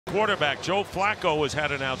quarterback. Joe Flacco has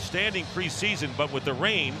had an outstanding preseason, but with the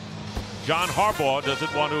rain, John Harbaugh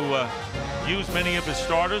doesn't want to use many of his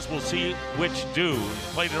starters. We'll see which do.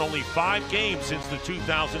 He's played in only 5 games since the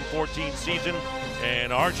 2014 season,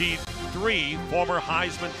 and RG3, former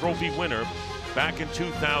Heisman Trophy winner, back in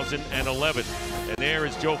 2011. And there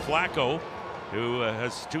is Joe Flacco, who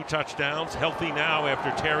has 2 touchdowns, healthy now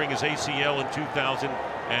after tearing his ACL in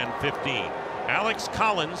 2015. Alex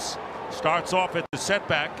Collins starts off at the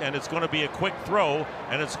setback, and it's going to be a quick throw,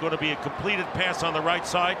 and it's going to be a completed pass on the right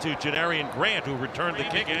side to Janarian Grant, who returned the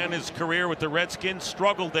kick. And his career with the Redskins,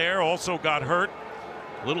 struggled there, also got hurt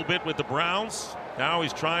a little bit with the Browns. Now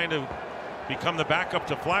he's trying to become the backup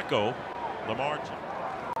to Flacco. Lamar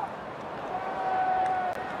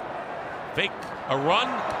fake a run,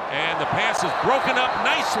 and the pass is broken up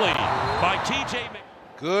nicely by TJ.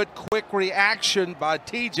 Good quick reaction by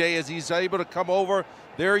TJ as he's able to come over.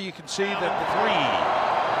 There you can see that the 3.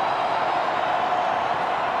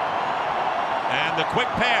 And the quick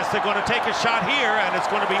pass, they're going to take a shot here, and it's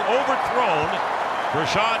going to be overthrown.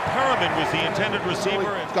 Rashad Perriman was the intended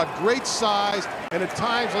receiver. He's got great size, and at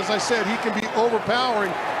times, as I said, he can be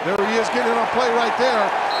overpowering. There he is getting on play right there.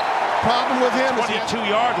 Problem with him is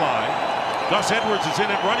 22-yard line. Gus Edwards is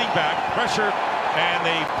in at running back. Pressure, and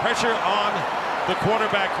they pressure on the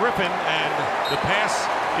quarterback Griffin, and the pass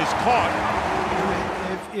is caught.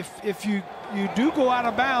 If you do go out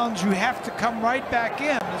of bounds, you have to come right back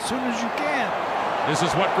in as soon as you can. This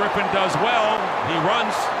is what Griffin does well. He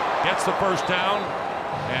runs, gets the first down,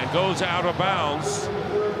 and goes out of bounds.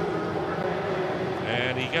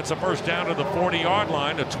 And he gets a first down to the 40-yard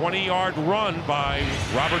line, a 20-yard run by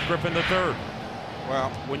Robert Griffin III. Well,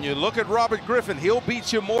 when you look at Robert Griffin, he'll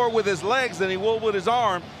beat you more with his legs than he will with his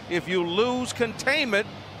arm. If you lose containment,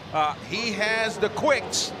 he has the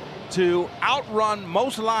quicks to outrun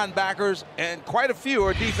most linebackers, and quite a few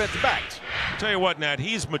are defensive backs. I'll tell you what, Nat,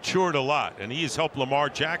 he's matured a lot, and he's helped Lamar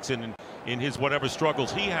Jackson in his whatever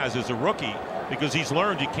struggles he has as a rookie, because he's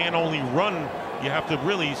learned you can't only run, you have to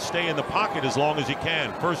really stay in the pocket as long as you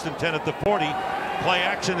can. 1st and 10 at the 40. Play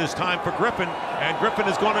action is time for Griffin, and Griffin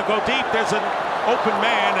is going to go deep. There's an open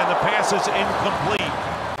man, and the pass is incomplete.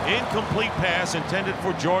 Incomplete pass intended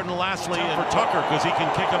for Jordan Lastly and for Tucker, because he can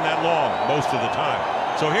kick him that long most of the time.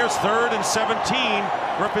 So here's 3rd and 17.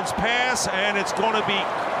 Griffin's pass, and it's going to be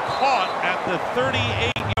caught at the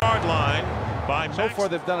 38-yard line by Max. So far,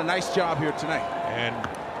 they've done a nice job here tonight. And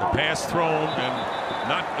the pass thrown, and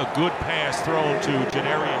not a good pass thrown to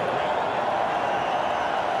Janarian Grant.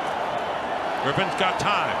 Griffin's got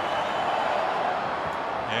time.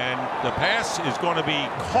 And the pass is going to be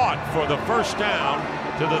caught for the first down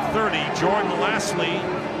to the 30. Jordan Lastly,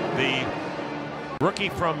 the rookie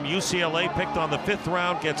from UCLA, picked on the 5th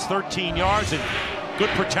round, gets 13 yards, and good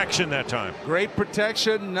protection that time. Great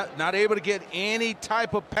protection, not able to get any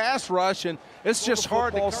type of pass rush, and it's just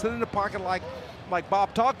hard to sit in the pocket like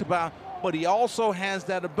Bob talked about, but he also has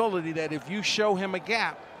that ability that if you show him a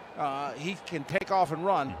gap, he can take off and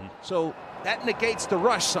run. So that negates the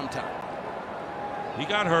rush sometimes. He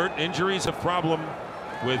got hurt. Injuries a problem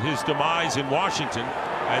with his demise in Washington.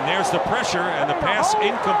 And there's the pressure, and the pass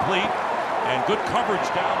incomplete, and good coverage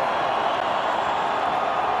down.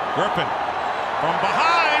 Griffin from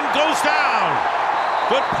behind goes down.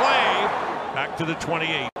 Good play. Back to the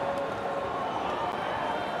 28.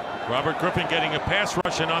 Robert Griffin getting a pass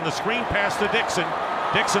rush, and on the screen pass to Dixon.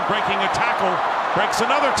 Dixon breaking a tackle, breaks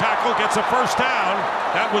another tackle, gets a first down.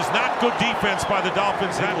 That was not good defense by the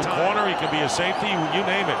Dolphins that time. Corner, he can be a safety, you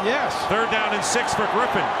name it. Yes. 3rd down and 6 for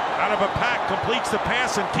Griffin. Out of a pack, completes the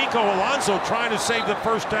pass, and Kiko Alonso trying to save the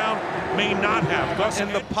first down, may not have. Gus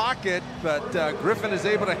in the pocket, but Griffin is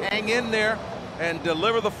able to hang in there and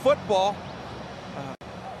deliver the football.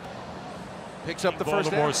 Picks up the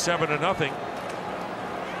first down. Baltimore 7-0.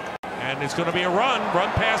 And it's going to be a run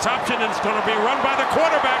pass option, and it's going to be a run by the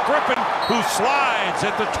quarterback, Griffin, who slides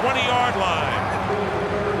at the 20-yard line.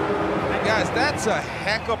 Hey guys, that's a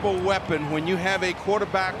heck of a weapon when you have a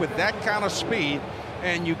quarterback with that kind of speed,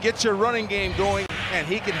 and you get your running game going, and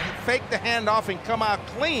he can fake the handoff and come out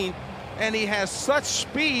clean, and he has such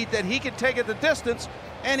speed that he can take it the distance,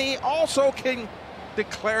 and he also can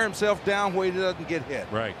declare himself down where he doesn't get hit.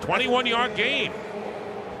 Right, 21-yard gain.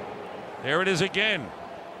 There it is again.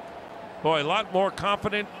 Boy, a lot more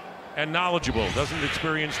confident and knowledgeable. Doesn't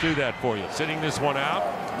experience do that for you? Sitting this one out.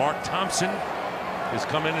 Mark Thompson has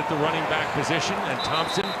come in at the running back position, and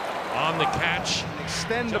Thompson on the catch.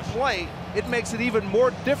 Extend the play. It makes it even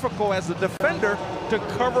more difficult as a defender to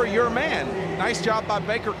cover your man. Nice job by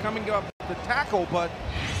Baker coming up the tackle, but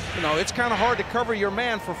you know, it's kind of hard to cover your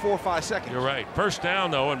man for 4 or 5 seconds. You're right. First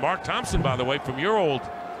down, though, and Mark Thompson, by the way, from your old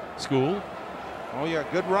school. Oh yeah,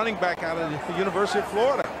 good running back out of the University of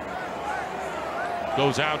Florida.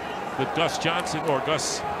 Goes out with Gus Johnson, or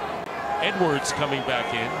Gus Edwards coming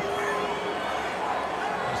back in.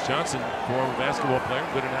 Gus Johnson, former basketball player,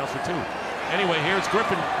 good announcer too. Anyway, here's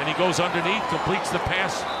Griffin, and he goes underneath, completes the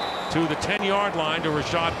pass to the 10-yard line to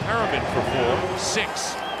Rashad Perriman for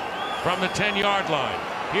 6 from the 10-yard line.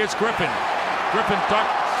 Here's Griffin. Griffin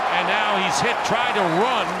ducks, and now he's hit, tried to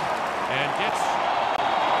run, and gets.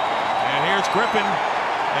 And here's Griffin,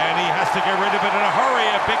 and he has to get rid of it in a hurry.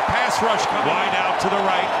 A big pass rush coming wide out to the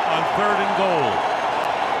right on 3rd and goal.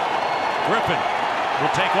 Griffin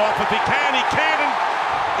will take off if he can. He can, and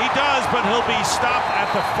he does, but he'll be stopped at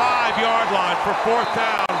the 5-yard line for 4th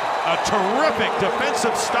down. A terrific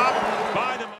defensive stop